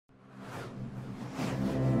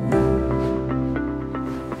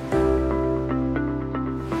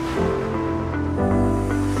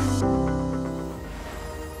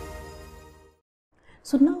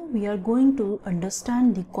So now we are going to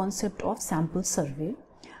understand the concept of sample survey,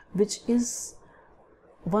 which is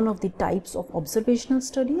one of the types of observational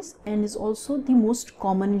studies and is also the most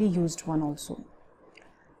commonly used one also.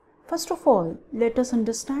 First of all, let us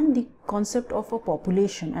understand the concept of a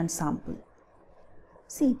population and sample.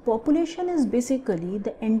 See, population is basically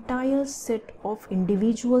the entire set of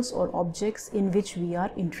individuals or objects in which we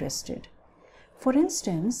are interested. For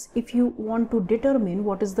instance, if you want to determine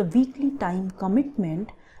what is the weekly time commitment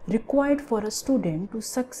required for a student to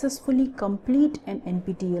successfully complete an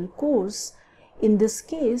NPTEL course, in this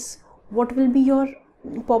case, what will be your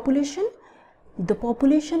population? The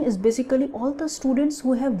population is basically all the students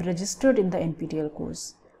who have registered in the NPTEL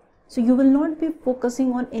course. So you will not be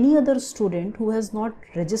focusing on any other student who has not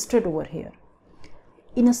registered over here.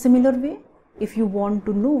 In a similar way, if you want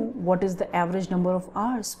to know what is the average number of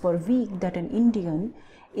hours per week that an Indian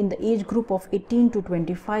in the age group of 18 to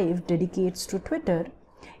 25 dedicates to Twitter,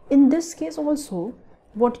 in this case also,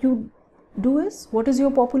 what you do is, what is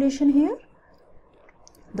your population here?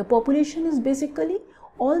 The population is basically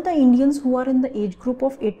all the Indians who are in the age group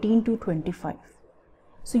of 18 to 25.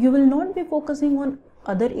 So you will not be focusing on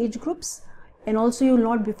other age groups, and also you will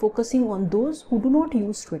not be focusing on those who do not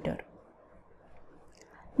use Twitter.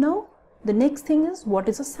 Now, the next thing is, what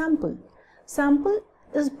is a sample? Sample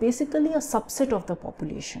is basically a subset of the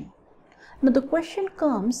population. Now the question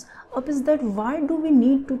comes up is that why do we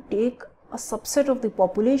need to take a subset of the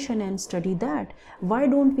population and study that? Why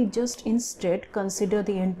don't we just instead consider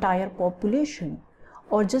the entire population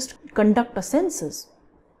or just conduct a census?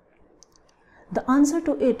 The answer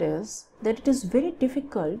to it is that it is very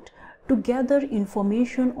difficult to gather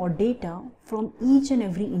information or data from each and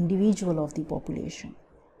every individual of the population.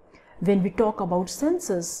 When we talk about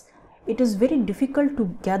census, it is very difficult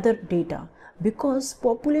to gather data because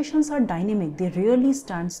populations are dynamic, they rarely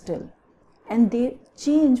stand still, and they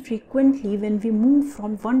change frequently when we move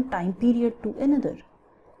from one time period to another.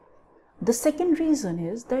 The second reason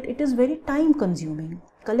is that it is very time consuming.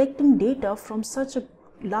 Collecting data from such a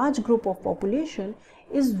large group of population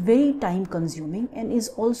is very time consuming and is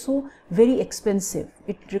also very expensive.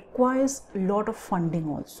 It requires a lot of funding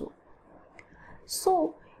also.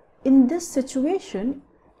 So in this situation,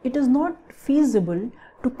 it is not feasible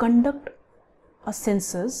to conduct a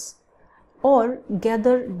census or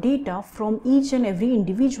gather data from each and every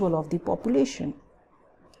individual of the population.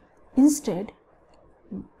 Instead,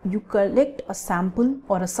 you collect a sample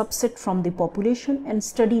or a subset from the population and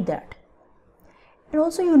study that. And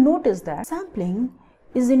also you notice that sampling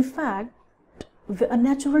is in fact a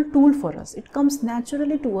natural tool for us. It comes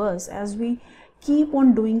naturally to us as we keep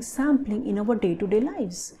on doing sampling in our day-to-day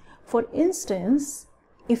lives. For instance,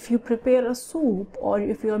 if you prepare a soup or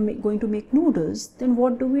if you are going to make noodles, then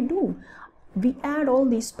what do? We add all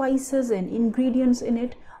these spices and ingredients in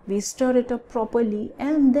it, we stir it up properly,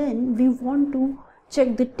 and then we want to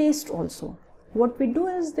check the taste also. What we do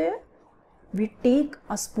is we take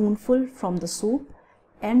a spoonful from the soup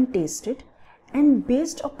and taste it, and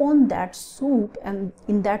based upon that soup and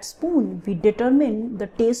in that spoon, we determine the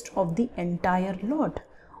taste of the entire lot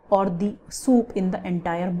or the soup in the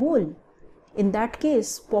entire bowl. In that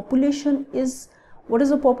case, population is, what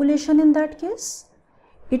is a population in that case?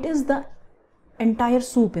 It is the entire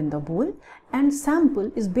soup in the bowl, and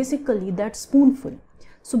sample is basically that spoonful.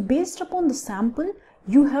 So based upon the sample,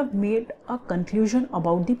 you have made a conclusion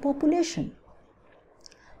about the population.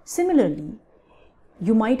 Similarly,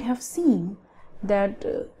 you might have seen that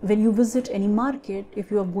when you visit any market, if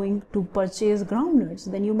you are going to purchase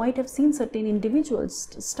groundnuts, then you might have seen certain individuals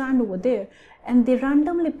stand over there and they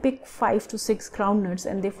randomly pick 5 to 6 groundnuts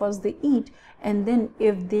and they eat, and then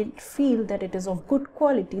if they feel that it is of good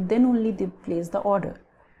quality, then only they place the order,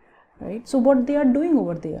 right? So what they are doing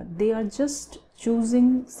over there, they are just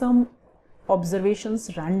choosing some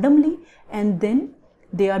observations randomly and then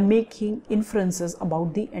they are making inferences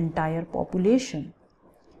about the entire population.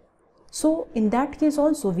 So in that case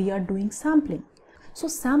also we are doing sampling. So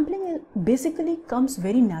sampling basically comes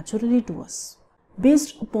very naturally to us.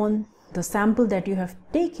 Based upon the sample that you have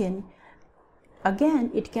taken,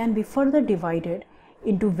 again it can be further divided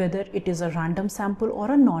into whether it is a random sample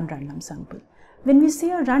or a non-random sample. When we say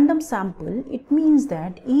a random sample, it means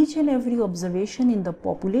that each and every observation in the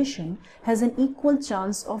population has an equal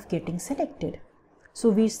chance of getting selected. So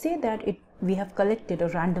we say that we have collected a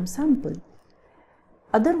random sample.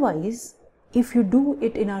 Otherwise, if you do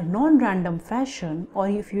it in a non-random fashion or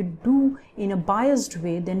if you do in a biased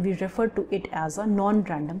way, then we refer to it as a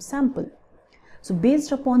non-random sample. So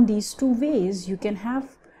based upon these two ways, you can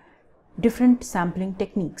have different sampling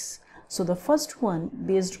techniques. So the first one,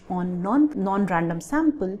 based on non-random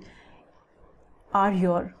sample, are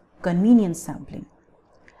your convenience sampling.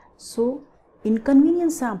 So in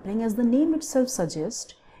convenience sampling, as the name itself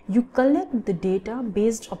suggests, you collect the data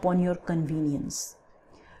based upon your convenience.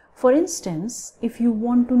 For instance, if you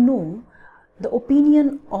want to know the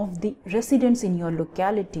opinion of the residents in your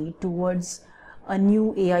locality towards a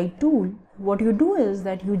new AI tool, what you do is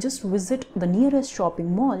that you just visit the nearest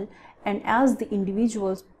shopping mall, and as the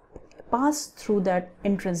individuals pass through that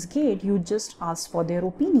entrance gate, you just ask for their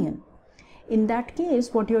opinion. In that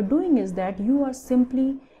case, what you're doing is that you are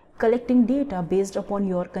simply collecting data based upon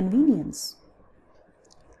your convenience.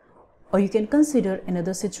 Or you can consider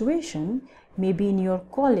another situation, maybe in your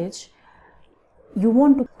college, you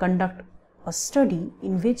want to conduct a study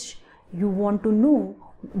in which you want to know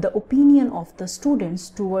the opinion of the students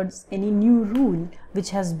towards any new rule which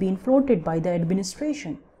has been floated by the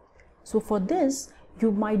administration. So for this,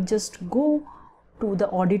 you might just go to the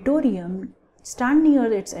auditorium, stand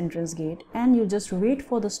near its entrance gate, and you just wait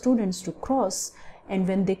for the students to cross, and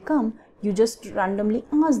when they come, you just randomly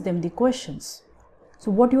ask them the questions. So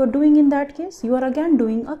what you are doing in that case, you are again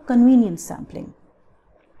doing a convenience sampling.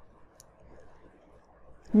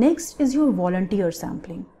 Next is your volunteer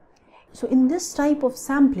sampling. So in this type of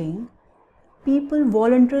sampling, people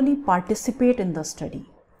voluntarily participate in the study.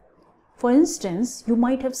 For instance, you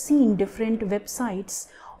might have seen different websites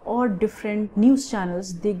or different news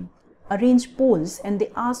channels, they arrange polls and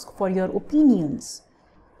they ask for your opinions,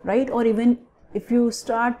 right? Or even if you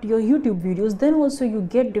start your YouTube videos, then also you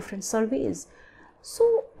get different surveys.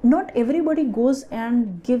 So not everybody goes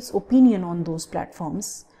and gives opinion on those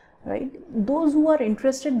platforms, right? Those who are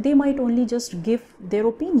interested, they might only just give their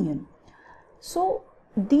opinion. So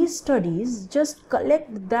these studies just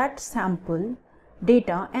collect that sample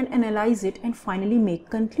data and analyze it and finally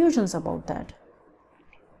make conclusions about that.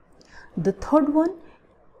 The third one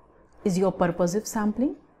is your purposive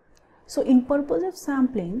sampling. So in purposive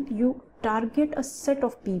sampling, you target a set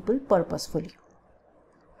of people purposefully.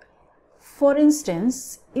 For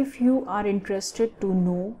instance, if you are interested to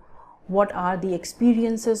know what are the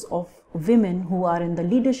experiences of women who are in the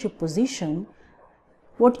leadership position,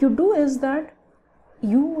 what you do is that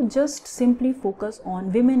you just simply focus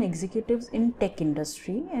on women executives in tech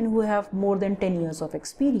industry and who have more than 10 years of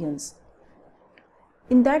experience.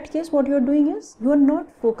 In that case, what you are doing is you are not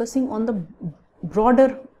focusing on the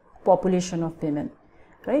broader population of women,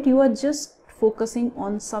 right? You are just focusing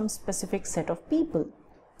on some specific set of people.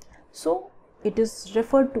 So it is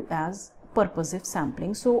referred to as purposive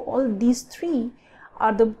sampling. So all these three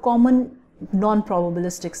are the common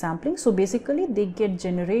non-probabilistic sampling. So basically they get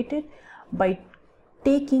generated by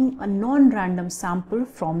taking a non-random sample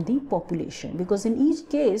from the population, because in each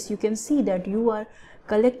case you can see that you are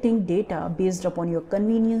collecting data based upon your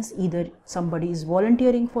convenience. Either somebody is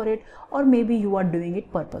volunteering for it or maybe you are doing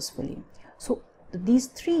it purposefully. So these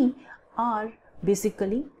three are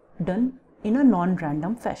basically done in a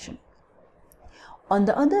non-random fashion. On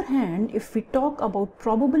the other hand, if we talk about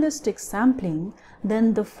probabilistic sampling,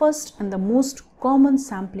 then the first and the most common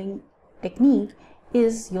sampling technique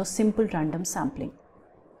is your simple random sampling.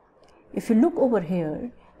 If you look over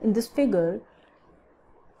here in this figure,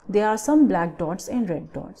 there are some black dots and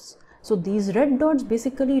red dots. So these red dots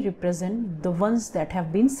basically represent the ones that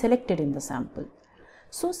have been selected in the sample.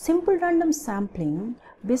 So simple random sampling,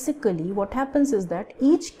 basically what happens is that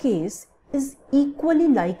each case is equally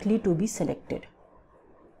likely to be selected.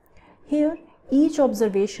 Here, each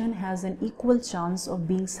observation has an equal chance of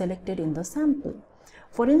being selected in the sample.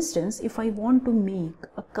 For instance, if I want to make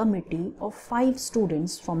a committee of 5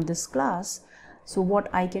 students from this class, so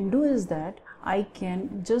what I can do is that I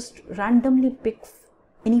can just randomly pick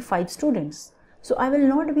any 5 students. So I will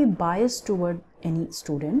not be biased toward any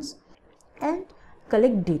students and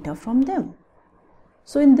collect data from them.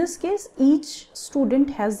 So in this case, each student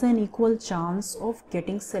has an equal chance of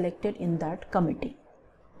getting selected in that committee.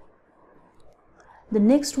 The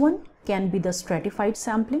next one can be the stratified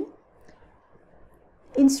sampling.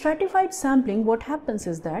 In stratified sampling, what happens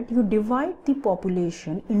is that you divide the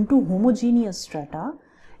population into homogeneous strata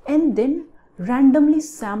and then randomly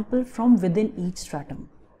sample from within each stratum.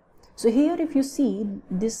 So here if you see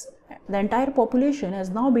this, the entire population has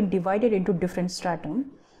now been divided into different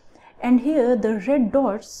stratum, and here the red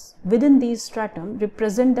dots within these stratum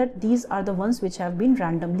represent that these are the ones which have been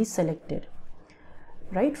randomly selected.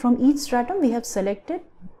 Right? From each stratum we have selected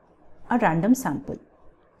a random sample.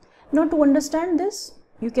 Now to understand this,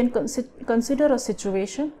 you can consider a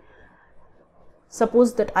situation.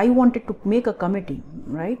 Suppose that I wanted to make a committee,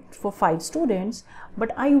 right, for 5 students,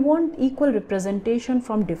 but I want equal representation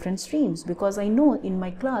from different streams, because I know in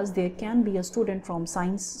my class there can be a student from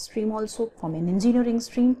science stream also, from an engineering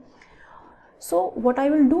stream. So what I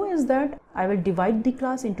will do is that I will divide the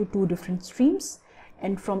class into two different streams,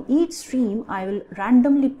 and from each stream I will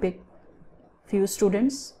randomly pick few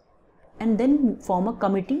students and then form a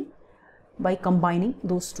committee by combining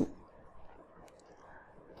those two.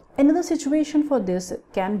 Another situation for this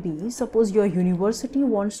can be, suppose your university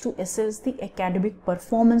wants to assess the academic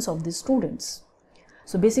performance of the students.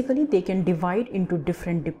 So basically they can divide into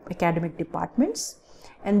different academic departments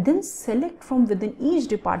and then select from within each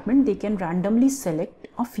department. They can randomly select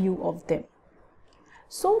a few of them.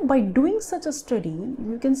 So by doing such a study,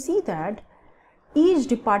 you can see that each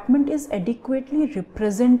department is adequately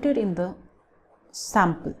represented in the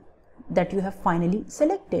sample that you have finally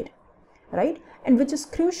selected, right? And which is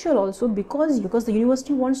crucial also because the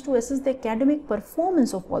university wants to assess the academic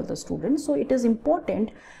performance of all the students. So it is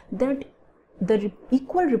important that the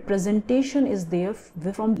equal representation is there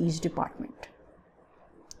from each department.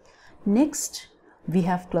 Next, we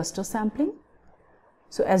have cluster sampling.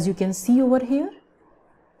 So as you can see over here,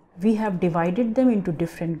 we have divided them into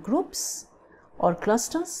different groups or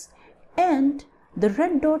clusters, and the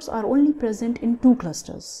red dots are only present in two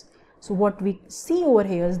clusters. So what we see over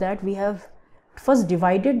here is that we have first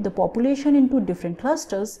divided the population into different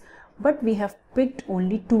clusters, but we have picked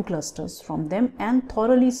only two clusters from them and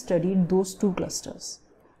thoroughly studied those two clusters.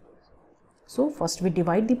 So first we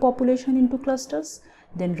divide the population into clusters,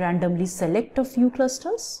 then randomly select a few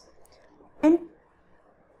clusters, and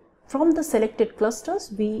from the selected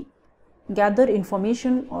clusters we gather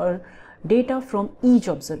information or data from each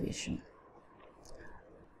observation.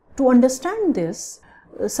 To understand this,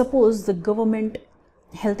 suppose the government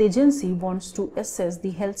health agency wants to assess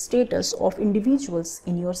the health status of individuals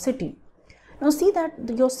in your city. Now see that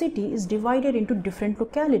your city is divided into different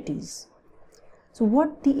localities. So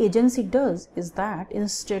what the agency does is that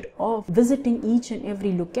instead of visiting each and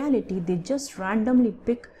every locality, they just randomly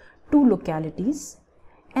pick two localities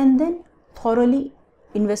and then thoroughly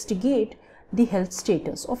investigate the health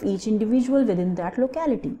status of each individual within that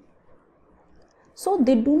locality. So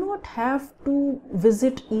they do not have to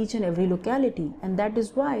visit each and every locality, and that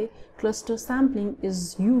is why cluster sampling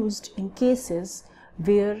is used in cases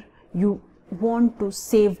where you want to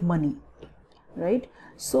save money, right?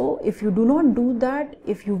 So if you do not do that,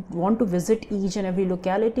 if you want to visit each and every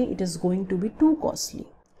locality, it is going to be too costly.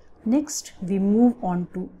 Next, we move on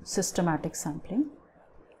to systematic sampling.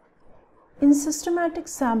 In systematic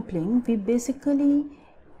sampling, we basically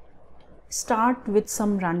start with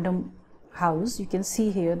some random house. You can see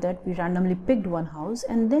here that we randomly picked one house,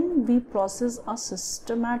 and then we process a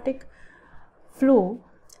systematic flow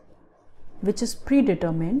which is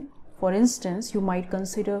predetermined. For instance, you might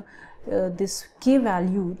consider this k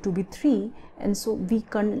value to be 3, and so we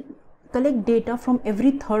collect data from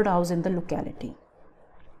every third house in the locality.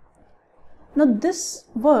 Now this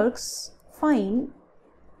works fine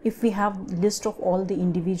if we have list of all the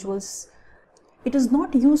individuals. It is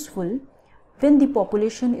not useful when the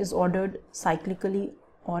population is ordered cyclically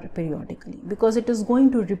or periodically, because it is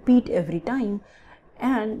going to repeat every time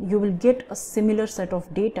and you will get a similar set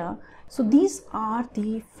of data. So these are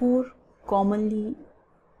the 4 commonly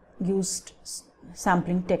used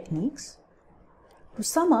sampling techniques. To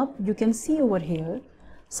sum up, you can see over here,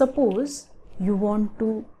 suppose you want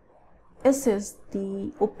to assess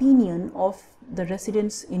the opinion of the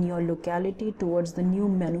residents in your locality towards the new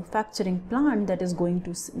manufacturing plant that is going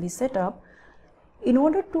to be set up. In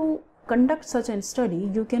order to conduct such a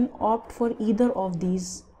study, you can opt for either of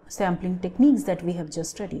these sampling techniques that we have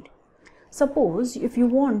just studied. Suppose if you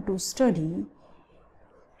want to study,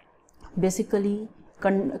 basically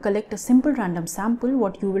collect a simple random sample,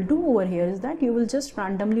 what you will do over here is that you will just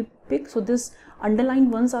randomly pick. So this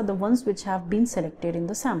underlined ones are the ones which have been selected in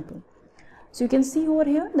the sample. So you can see over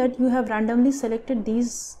here that you have randomly selected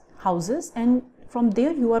these houses, and from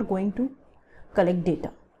there you are going to collect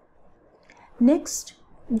data. Next,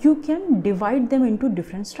 you can divide them into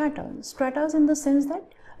different strata. Stratas in the sense that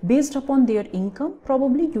based upon their income,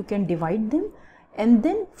 probably you can divide them, and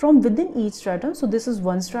then from within each strata, so this is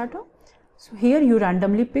one strata. So here you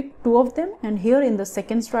randomly pick 2 of them, and here in the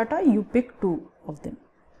second strata you pick 2 of them,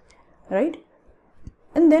 right?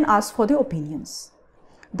 And then ask for the opinions.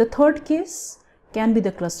 The third case can be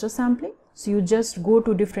the cluster sampling. So you just go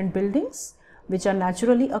to different buildings which are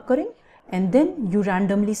naturally occurring, and then you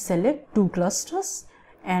randomly select 2 clusters,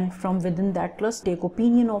 and from within that cluster take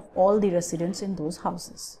opinion of all the residents in those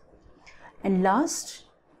houses. And last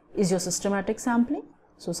is your systematic sampling.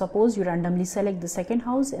 So suppose you randomly select the second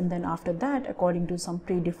house, and then after that, according to some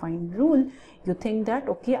predefined rule, you think that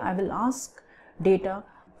okay, I will ask data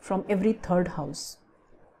from every third house.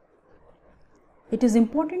 it is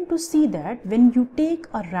important to see that when you take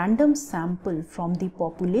a random sample from the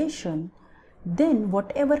population, then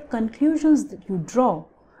whatever conclusions that you draw,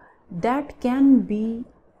 that can be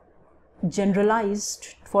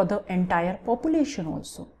generalized for the entire population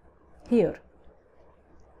also. Here,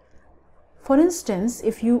 for instance,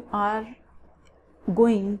 if you are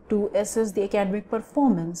going to assess the academic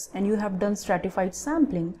performance and you have done stratified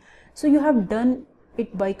sampling, so you have done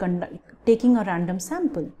it by taking a random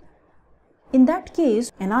sample. In that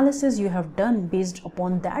case, analysis you have done based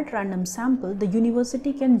upon that random sample, the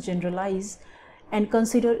university can generalize and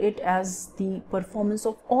consider it as the performance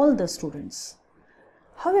of all the students.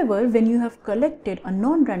 However, when you have collected a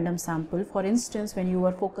non-random sample, for instance, when you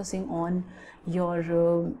are focusing on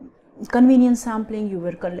your convenience sampling, you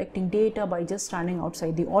were collecting data by just standing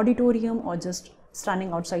outside the auditorium or just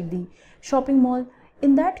standing outside the shopping mall,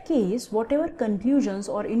 in that case, whatever conclusions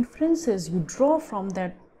or inferences you draw from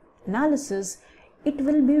that analysis, it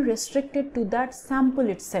will be restricted to that sample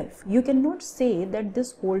itself. You cannot say that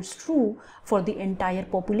this holds true for the entire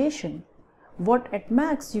population. What at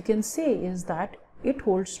max you can say is that it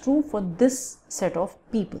holds true for this set of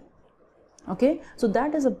people. Okay, so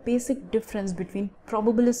that is a basic difference between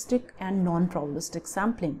probabilistic and non-probabilistic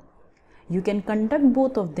sampling. You can conduct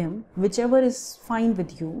both of them, whichever is fine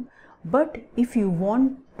with you, but if you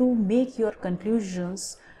want to make your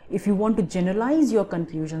conclusions, if you want to generalize your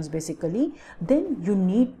conclusions basically, then you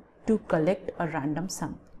need to collect a random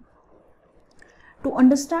sample. To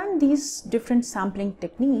understand these different sampling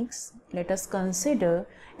techniques, let us consider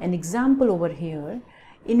an example over here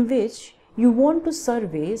in which you want to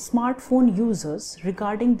survey smartphone users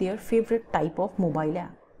regarding their favorite type of mobile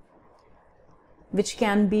app, which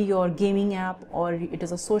can be your gaming app, or it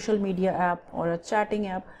is a social media app or a chatting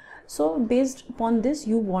app. So based upon this,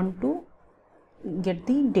 you want to get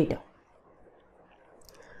the data.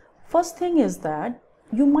 First thing is that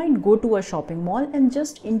you might go to a shopping mall and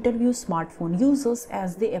just interview smartphone users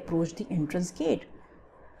as they approach the entrance gate.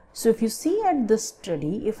 So if you see at this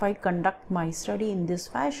study, if I conduct my study in this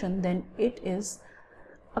fashion, then it is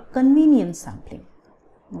a convenience sampling,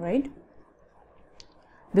 right?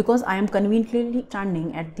 Because I am conveniently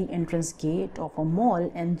standing at the entrance gate of a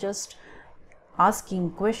mall and just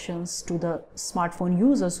asking questions to the smartphone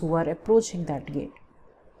users who are approaching that gate.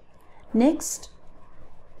 Next,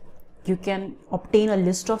 you can obtain a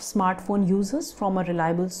list of smartphone users from a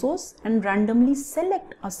reliable source and randomly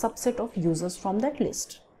select a subset of users from that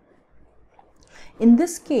list. In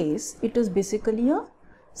this case, it is basically a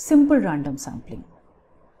simple random sampling.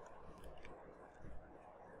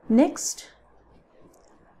 Next,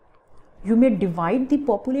 you may divide the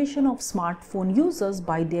population of smartphone users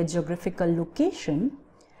by their geographical location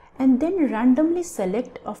and then randomly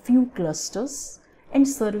select a few clusters and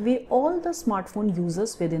survey all the smartphone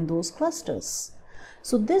users within those clusters.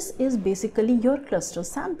 So this is basically your cluster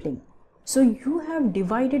sampling. So you have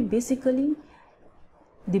divided basically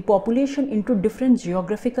the population into different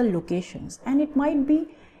geographical locations, and it might be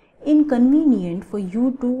inconvenient for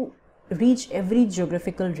you to reach every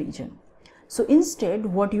geographical region. So instead,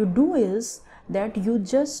 what you do is that you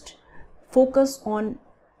just focus on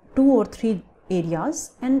 2 or 3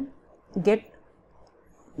 areas and get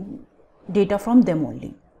data from them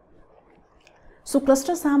only. So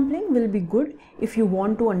cluster sampling will be good if you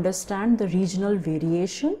want to understand the regional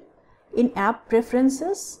variation in app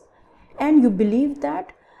preferences and you believe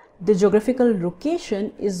that the geographical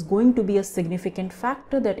location is going to be a significant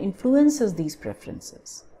factor that influences these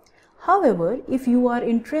preferences. However, if you are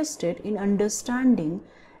interested in understanding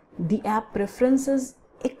the app preferences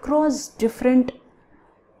across different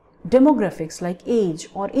demographics like age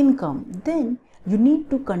or income, then you need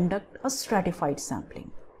to conduct a stratified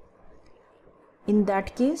sampling. In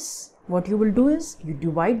that case, what you will do is you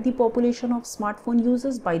divide the population of smartphone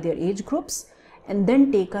users by their age groups and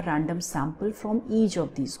then take a random sample from each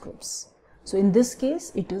of these groups. So in this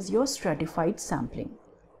case, it is your stratified sampling.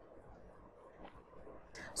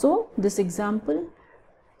 So this example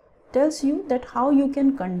tells you that how you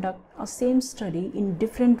can conduct a same study in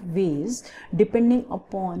different ways depending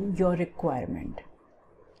upon your requirement.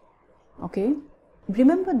 Okay,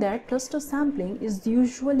 remember that cluster sampling is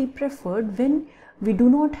usually preferred when we do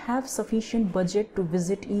not have sufficient budget to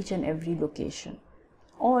visit each and every location,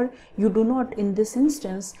 or you do not, in this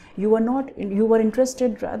instance, you are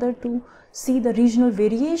interested rather to see the regional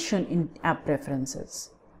variation in app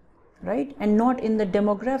preferences, right, and not in the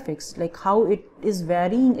demographics, like how it is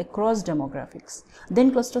varying across demographics.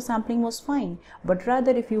 Then cluster sampling was fine, but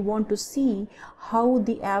rather if you want to see how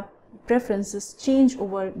the app preferences change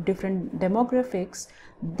over different demographics,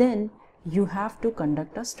 then you have to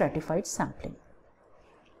conduct a stratified sampling.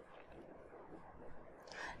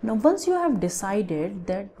 Now, once you have decided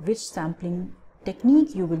that which sampling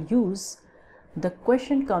technique you will use, the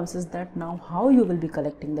question comes is that now how you will be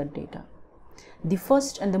collecting that data. The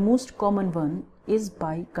first and the most common one is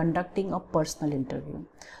by conducting a personal interview.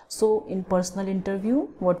 So in personal interview,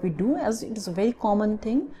 what we do, as it is a very common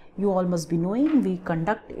thing, you all must be knowing, we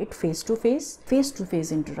conduct it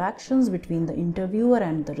face-to-face interactions between the interviewer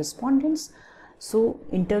and the respondents. So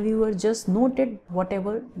interviewer just noted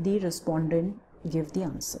whatever the respondent give the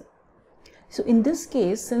answer. So in this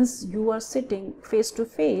case, since you are sitting face to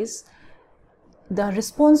face, the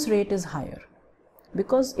response rate is higher,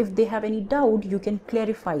 because if they have any doubt, you can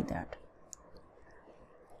clarify that.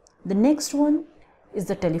 The next one is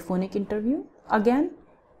the telephonic interview. Again,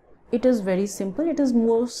 it is very simple. It is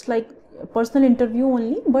most like a personal interview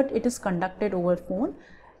only, but it is conducted over phone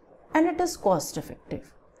and it is cost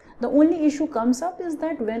effective. The only issue comes up is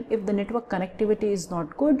that if the network connectivity is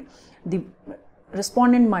not good, the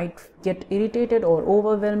respondent might get irritated or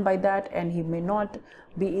overwhelmed by that, and he may not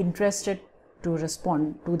be interested to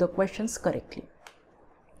respond to the questions correctly.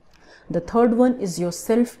 The third one is your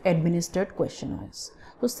self-administered questionnaires.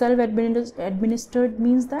 So self-administered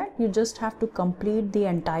means that you just have to complete the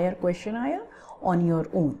entire questionnaire on your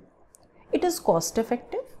own. It is cost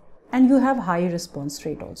effective and you have high response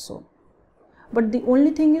rate also. But the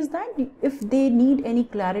only thing is that if they need any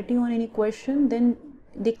clarity on any question, then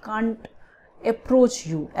they can't approach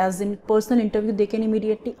you. As in personal interview, they can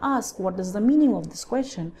immediately ask what is the meaning of this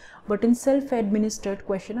question, but in self-administered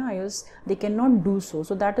questionnaires they cannot do so.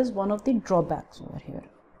 So that is one of the drawbacks over here.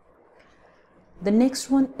 The next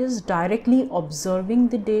one is directly observing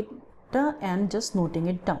the data and just noting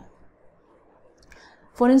it down.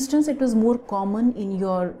 For instance, it is more common in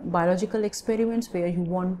your biological experiments where you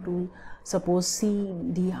want to suppose see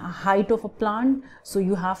the height of a plant, so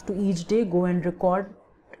you have to each day go and record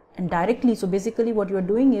and directly. So basically what you are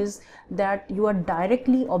doing is that you are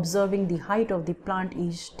directly observing the height of the plant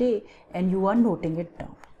each day and you are noting it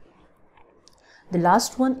down. The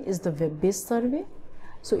last one is the web-based survey.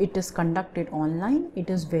 So it is conducted online.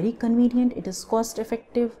 It is very convenient. It is cost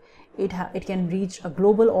effective. It can reach a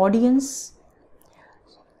global audience.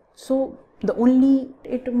 So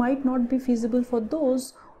it might not be feasible for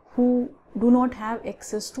those who do not have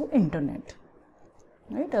access to internet,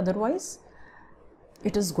 right? Otherwise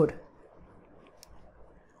it is good.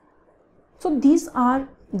 So these are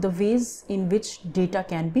the ways in which data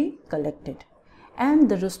can be collected, and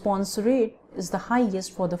the response rate is the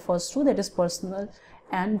highest for the first two, that is personal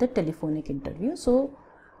and the telephonic interview. So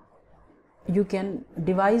you can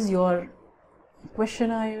devise your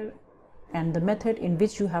questionnaire and the method in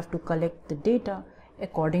which you have to collect the data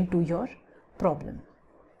according to your problem.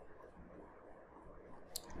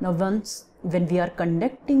 Now when we are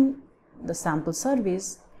conducting the sample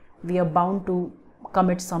surveys, we are bound to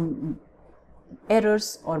commit some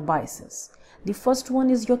errors or biases. The first one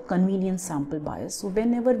is your convenience sample bias. So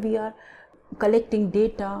whenever we are collecting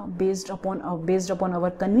data based upon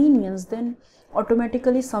our convenience, then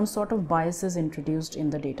automatically some sort of bias is introduced in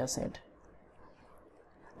the data set.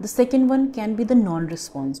 The second one can be the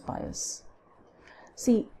non-response bias.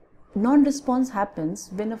 See, non-response happens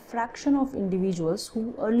when a fraction of individuals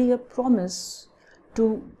who earlier promised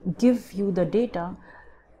to give you the data,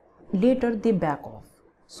 later they back off.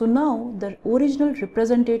 So now the original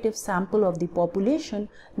representative sample of the population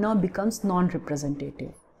now becomes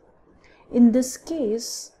non-representative. In this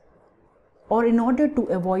case, or in order to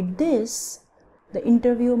avoid this, the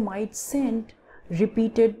interviewer might send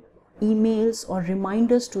repeated emails or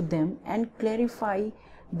reminders to them and clarify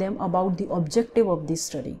them about the objective of this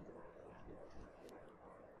study.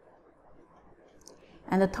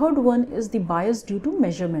 And the third one is the bias due to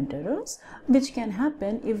measurement errors, which can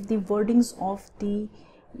happen if the wordings of the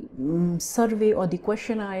survey or the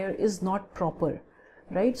questionnaire is not proper,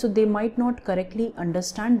 right? So they might not correctly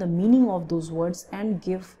understand the meaning of those words and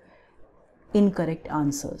give incorrect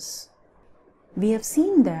answers. We have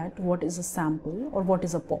seen that what is a sample or what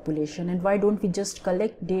is a population, and why don't we just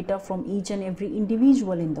collect data from each and every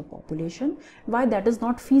individual in the population, why that is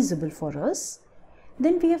not feasible for us.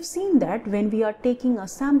 Then we have seen that when we are taking a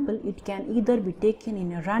sample, it can either be taken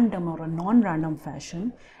in a random or a non-random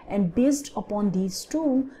fashion, and based upon these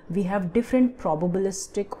two, we have different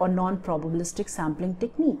probabilistic or non-probabilistic sampling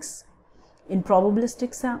techniques. In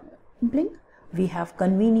probabilistic sampling, we have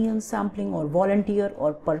convenience sampling or volunteer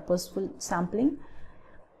or purposeful sampling.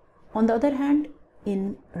 On the other hand,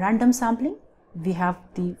 in random sampling, we have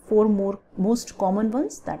the four most common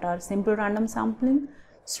ones, that are simple random sampling,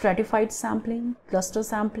 stratified sampling, cluster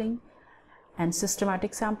sampling, and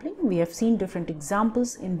systematic sampling. We have seen different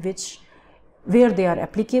examples where they are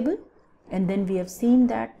applicable, And then we have seen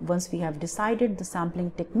that once we have decided the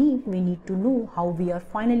sampling technique, we need to know how we are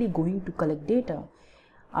finally going to collect data.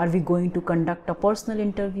 Are we going to conduct a personal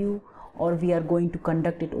interview, or we are going to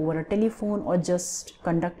conduct it over a telephone, or just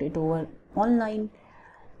conduct it over online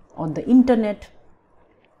on the internet?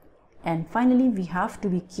 And finally, we have to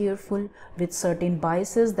be careful with certain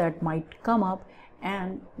biases that might come up,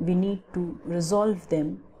 and we need to resolve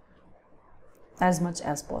them as much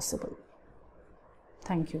as possible.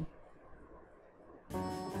 Thank you.